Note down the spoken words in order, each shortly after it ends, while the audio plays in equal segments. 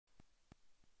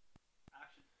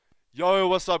Yo,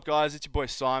 what's up, guys? It's your boy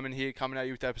Simon here, coming at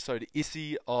you with episode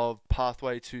Issy of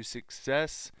Pathway to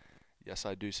Success. Yes,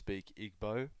 I do speak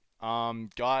Igbo.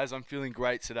 Guys, I'm feeling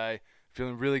great today.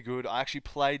 Feeling really good. I actually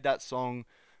played that song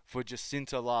for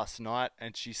Jacinta last night,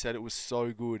 and she said it was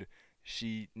so good.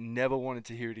 She never wanted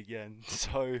to hear it again.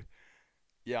 So,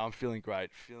 yeah, I'm feeling great.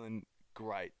 Feeling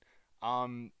great.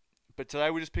 Um, but today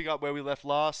we'll just pick up where we left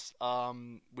last,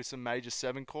 with some major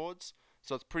 7 chords.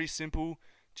 So it's pretty simple.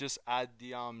 Just add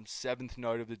the seventh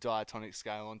note of the diatonic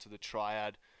scale onto the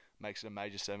triad, makes it a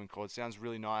major 7 chord. Sounds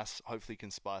really nice. Hopefully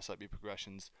can spice up your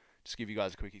progressions. Just give you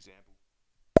guys a quick example.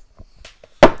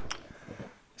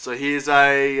 So here's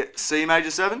a C major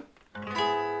 7,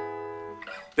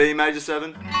 B major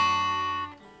 7,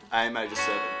 A major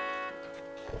 7.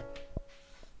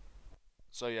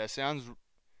 So yeah, sounds,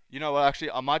 you know what,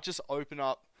 actually I might just open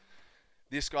up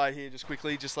this guy here just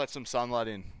quickly, just let some sunlight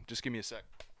in. Just give me a sec.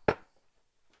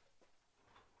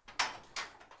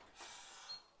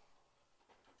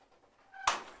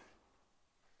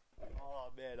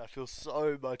 Oh man, I feel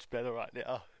so much better right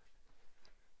now.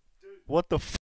 What the